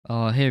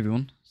Hey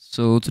everyone.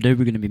 So today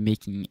we're going to be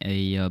making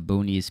a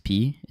bone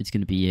ESP. It's going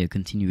to be a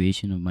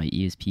continuation of my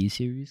ESP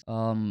series.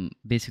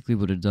 Basically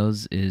what it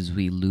does is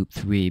we loop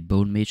through a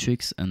bone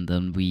matrix and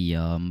then we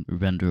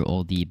render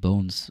all the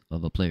bones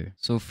of a player.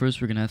 So first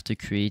we're going to have to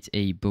create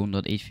a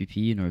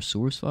bone.hpp in our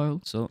source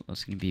file. So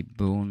that's going to be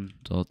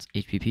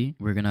bone.hpp.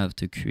 We're going to have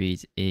to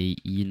create a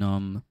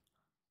enum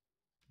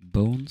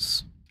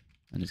bones.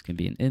 And it's going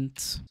to be an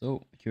int.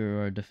 So here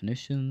are our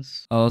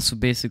definitions. So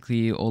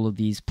basically all of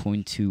these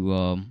point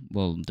to,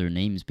 well, their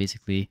names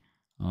basically.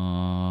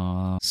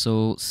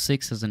 So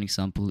 6 as an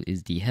example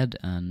is the head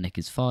and neck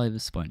is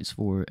 5, spine is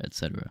 4,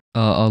 etc.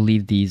 I'll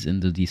leave these in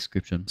the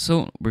description.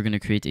 So we're going to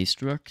create a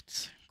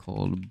struct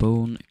called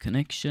bone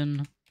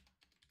connection.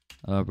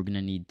 We're going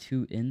to need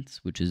two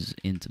ints, which is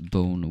int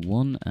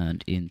bone1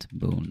 and int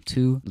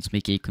bone2. Let's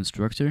make a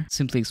constructor.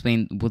 Simply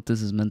explain what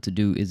this is meant to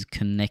do is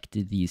connect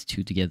these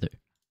two together.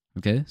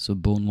 Okay, so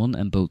bone 1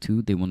 and bone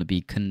 2, they want to be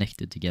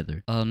connected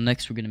together.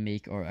 Next, we're going to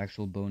make our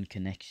actual bone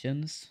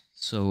connections.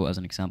 So as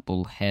an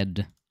example,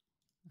 head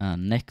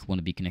and neck want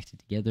to be connected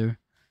together.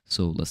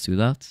 So let's do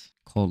that.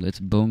 Call it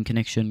bone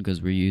connection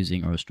because we're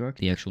using our struct.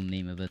 The actual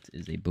name of it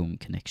is a bone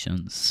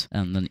connections.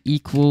 And then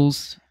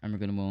equals, and we're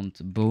going to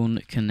want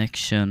bone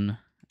connection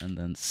and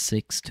then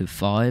 6 to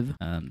 5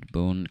 and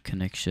bone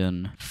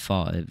connection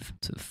 5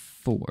 to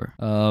 4.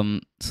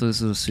 So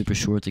this is a super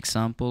short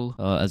example.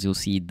 As you'll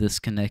see, this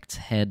connects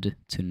head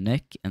to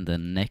neck and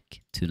then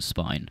neck to the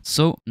spine.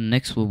 So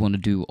next we'll want to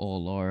do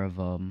all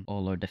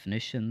our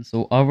definitions.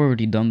 So I've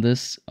already done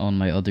this on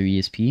my other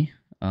ESP.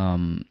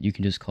 You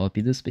can just copy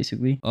this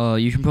basically.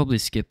 You can probably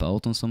skip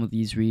out on some of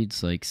these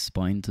reads, like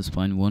spine to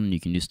spine 1. You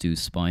can just do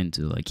spine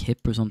to like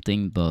hip or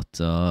something, but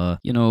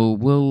you know,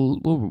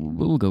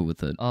 we'll go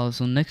with it.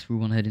 So next we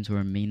want to head into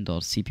our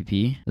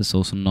main.cpp. Let's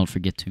also not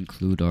forget to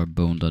include our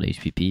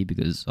bone.hpp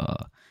because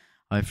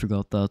I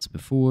forgot that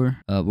before.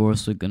 We're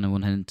also gonna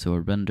want to head into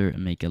our render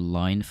and make a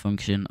line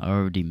function. I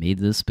already made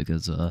this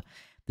because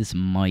this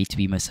might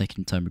be my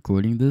second time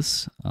recording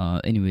this.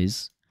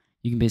 Anyways,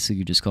 you can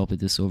basically just copy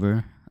this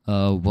over.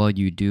 While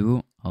you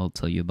do, I'll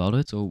tell you about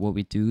it. So what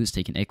we do is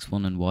take an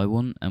x1 and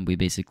y1 and we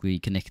basically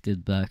connect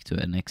it back to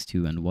an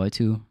x2 and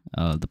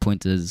y2. The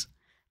point is,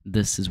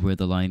 this is where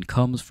the line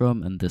comes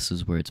from and this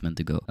is where it's meant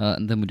to go.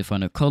 And then we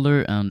define a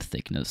color and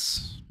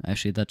thickness.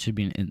 Actually, that should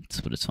be an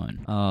int, but it's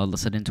fine.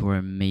 Let's head into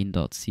our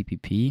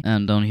main.cpp.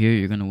 And down here,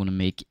 you're going to want to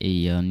make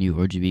a new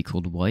RGB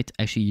called white.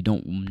 Actually, you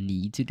don't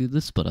need to do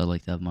this, but I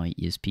like to have my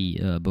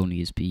ESP, bone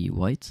ESP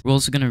white. We're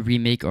also going to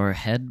remake our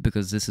head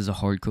because this is a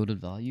hard-coded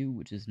value,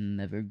 which is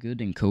never good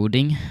in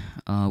coding.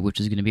 Which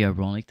is going to be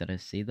ironic that I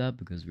say that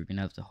because we're going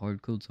to have to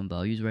hard-code some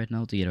values right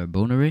now to get our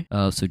bone array.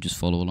 So just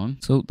follow along.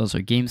 So that's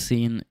our game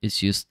scene. It's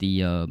just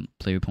the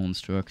player pawn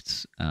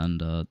structs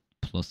and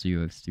plus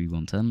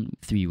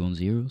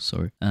 0x310,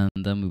 sorry. And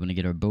then we want to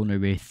get our bone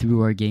array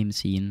through our game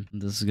scene.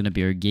 And this is going to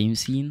be our game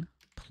scene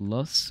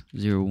plus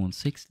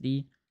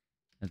 0160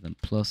 and then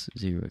plus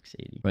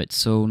 0x80. Right,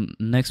 so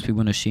next we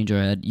want to change our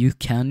head. You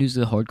can use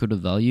the hard-coded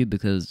value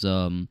because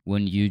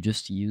when you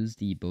just use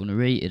the bone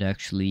array, it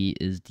actually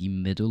is the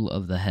middle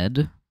of the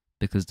head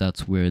because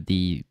that's where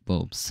the,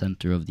 well,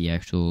 center of the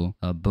actual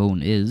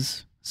bone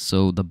is.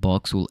 So the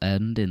box will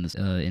end in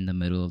the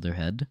middle of their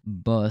head.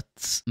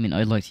 But, I mean,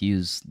 I'd like to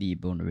use the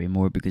bone array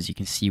more because you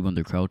can see when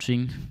they're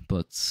crouching.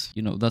 But,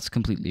 you know, that's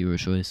completely your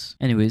choice.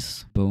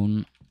 Anyways,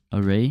 bone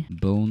array,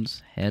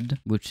 bones, head,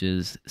 which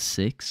is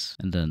 6,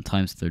 and then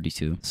times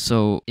 32.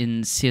 So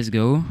in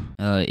CSGO,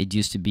 it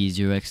used to be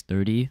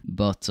 0x30,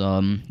 but,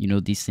 you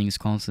know, these things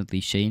constantly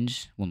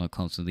change. Well, not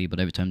constantly, but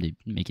every time they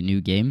make a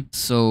new game.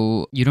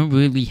 So you don't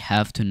really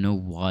have to know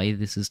why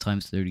this is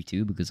times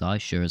 32, because I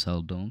sure as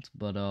hell don't.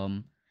 But,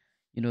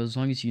 you know, as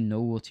long as you know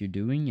what you're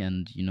doing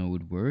and, you know,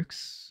 it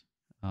works,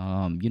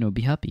 you know,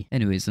 be happy.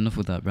 Anyways, enough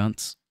with that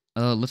rant.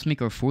 Let's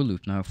make our for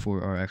loop now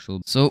for our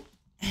actual... So,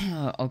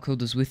 I'll code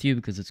this with you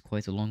because it's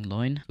quite a long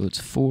line. So it's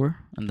 4,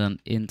 and then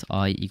int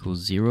I equals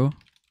 0.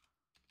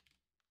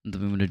 And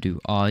then we're going to do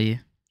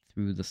I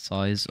through the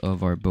size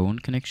of our bone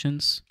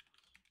connections.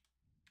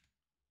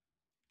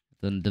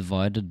 Then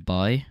divided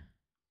by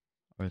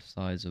our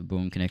size of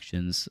bone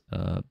connections,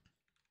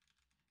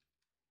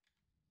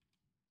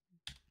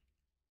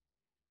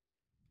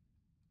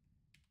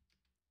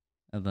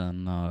 and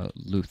then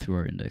loop through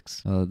our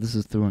index. This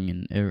is throwing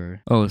an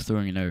error. Oh, it's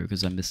throwing an error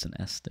because I missed an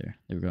S there.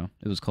 There we go.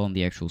 It was calling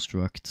the actual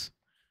struct.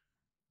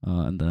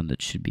 And then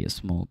it should be a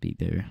small b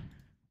there.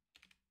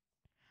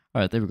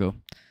 Alright, there we go.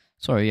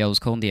 Sorry, I was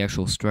calling the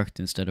actual struct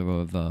instead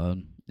of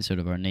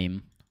our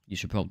name. You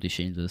should probably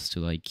change this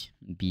to like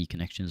b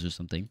connections or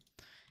something.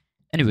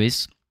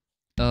 Anyways,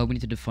 we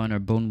need to define our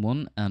bone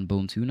 1 and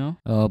bone 2 now.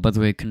 By the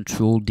way,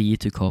 Control D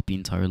to copy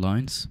entire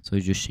lines. So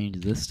we just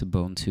change this to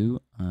bone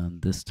 2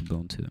 and this to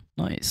bone 2.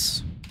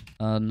 Nice.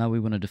 Now we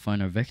want to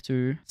define our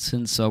vector.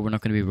 Since we're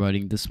not going to be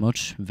writing this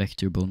much,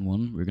 vector bone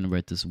 1, we're going to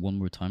write this one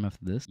more time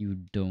after this. You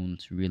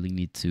don't really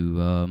need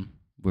to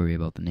worry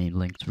about the name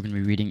length. So we're going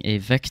to be reading a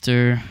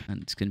vector,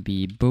 and it's going to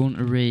be bone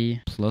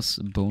array plus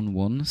bone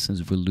 1,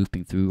 since we're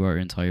looping through our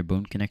entire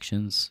bone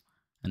connections.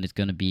 and it's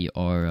gonna be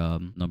our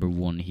number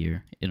 1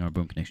 here in our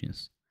bone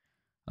connections.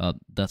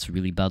 That's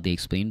really badly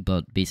explained,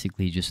 but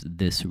basically just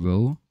this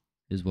row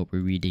is what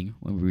we're reading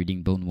when we're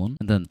reading bone 1,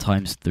 and then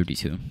times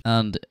 32.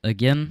 And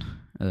again,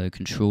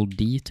 Control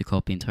D to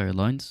copy entire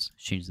lines,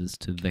 change this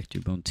to vector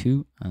bone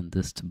 2, and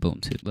this to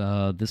bone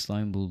 2. This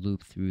line will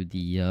loop through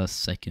the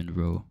second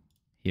row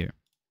here.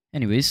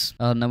 Anyways,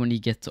 now when you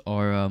get to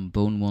our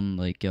bone 1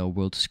 like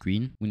world to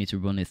screen, we need to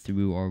run it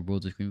through our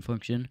world to screen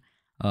function.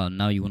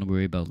 Now you want to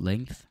worry about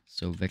length,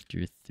 so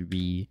vector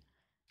 3,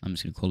 I'm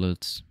just going to call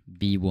it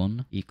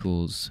b1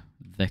 equals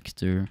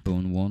vector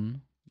bone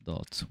 1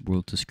 dot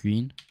world to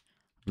screen.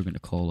 We're going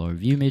to call our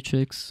view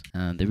matrix,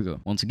 and there we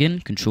go. Once again,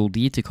 Control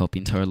D to copy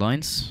entire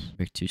lines,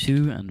 vector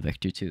 2 and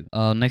vector 2.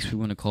 Next we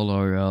want to call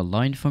our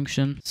line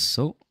function,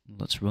 so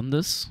let's run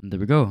this, and there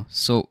we go.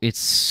 So it's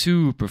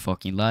super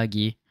fucking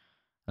laggy.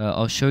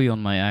 I'll show you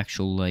on my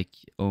actual like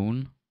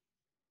own.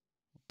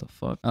 What the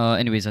fuck?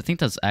 Anyways, I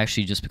think that's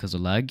actually just because of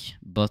lag,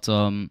 but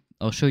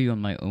I'll show you on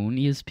my own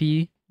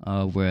ESP,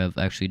 where I've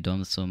actually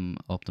done some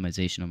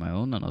optimization on my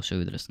own, and I'll show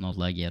you that it's not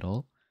laggy at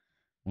all.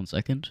 1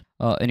 second.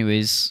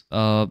 Anyways,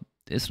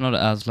 it's not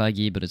as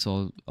laggy, but it's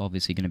all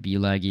obviously going to be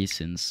laggy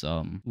since,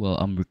 well,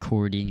 I'm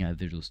recording, I have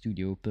Visual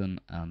Studio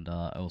open, and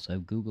I also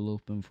have Google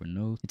open for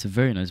notes. It's a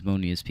very nice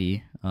bone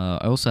ESP.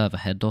 I also have a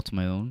headdot of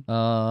my own.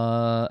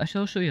 Actually,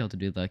 I'll show you how to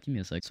do that. Give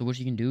me a sec. So what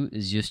you can do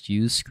is just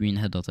use screen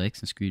head.x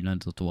and screen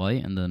head.y,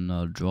 and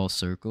then draw a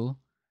circle.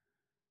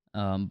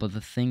 But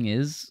the thing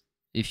is,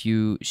 if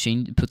you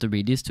put the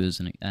radius to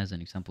as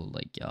an example,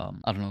 like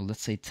I don't know,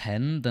 let's say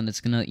 10, then it's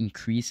gonna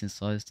increase in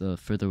size the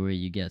further away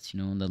you get, you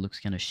know, and that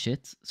looks kind of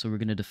shit. So we're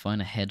gonna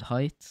define a head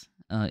height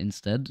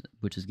instead,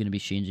 which is gonna be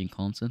changing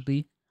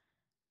constantly.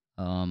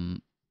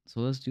 So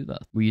let's do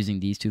that. We're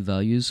using these two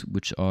values,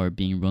 which are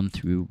being run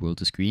through world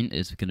to screen.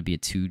 It's gonna be a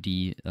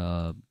 2D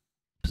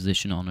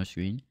position on our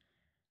screen,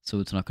 so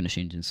it's not gonna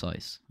change in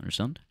size.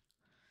 Understand?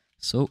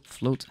 So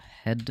float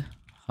head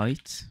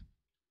height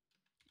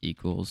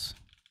equals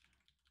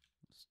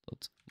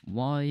dot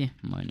y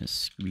minus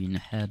screen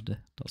head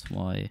dot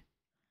y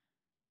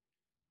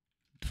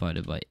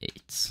divided by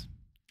 8.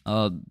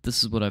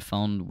 This is what I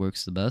found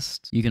works the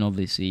best. You can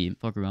obviously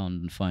fuck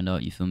around and find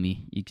out, you feel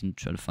me? You can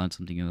try to find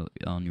something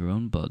on your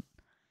own, but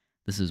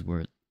this is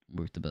where it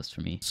worked the best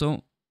for me.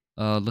 So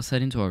let's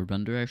head into our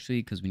render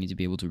actually, because we need to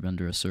be able to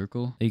render a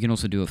circle. You can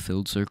also do a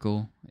filled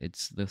circle.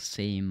 It's the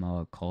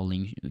same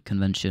calling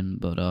convention,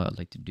 but I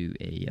like to do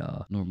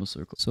a normal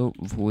circle. So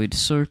void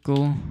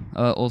circle.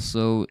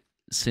 Also,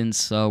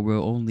 since we're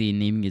only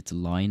naming it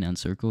line and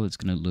circle, it's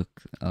going to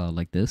look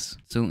like this.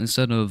 So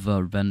instead of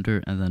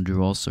render and then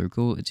draw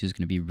circle, it's just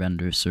going to be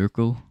render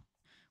circle,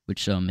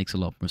 which makes a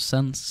lot more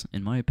sense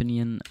in my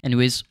opinion.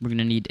 Anyways, we're going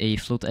to need a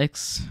float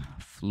x,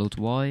 float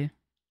y.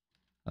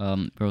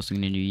 We're also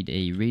going to need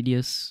a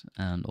radius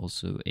and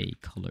also a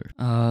color.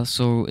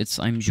 So it's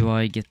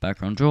imgui get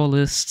background draw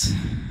list,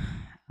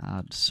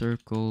 add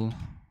circle,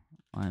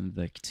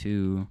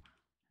 imvec2,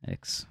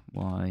 x,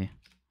 y.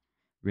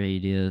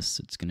 Radius,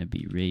 it's gonna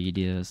be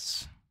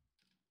radius.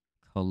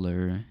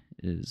 Color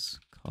is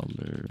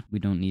color. We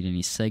don't need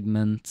any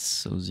segments,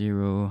 so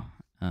 0.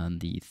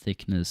 And the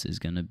thickness is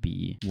gonna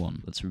be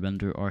 1. Let's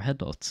render our head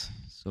dot.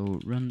 So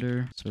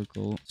render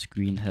circle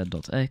screen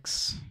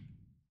head.x,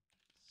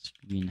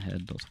 screen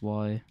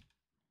head.y,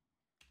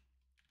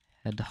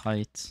 head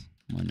height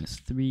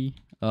 -3.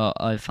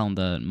 I found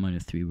that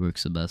 -3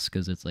 works the best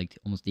because it's like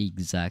almost the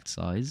exact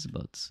size,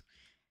 but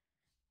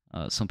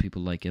some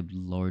people like a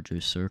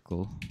larger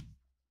circle.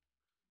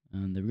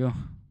 And there we go.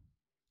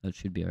 That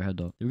should be our head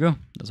dot. There we go.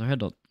 That's our head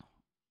dot.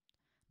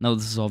 Now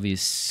this is obviously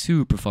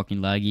super fucking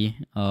laggy.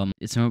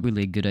 It's not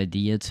really a good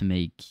idea to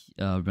make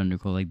a render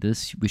call like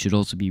this. We should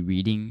also be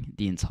reading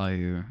the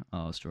entire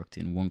struct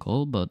in one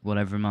call, but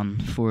whatever man.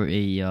 For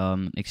a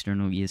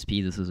external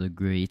ESP, this is a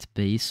great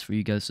base for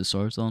you guys to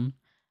start on.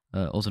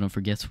 Also don't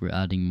forget we're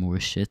adding more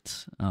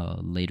shit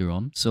later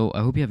on. So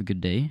I hope you have a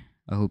good day.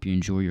 I hope you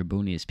enjoy your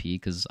bone ESP,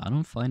 because I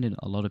don't find it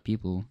a lot of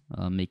people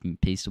making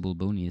pasteable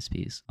bone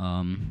ESPs.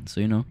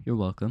 So you know, you're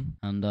welcome.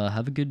 And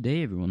have a good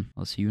day everyone.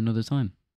 I'll see you another time.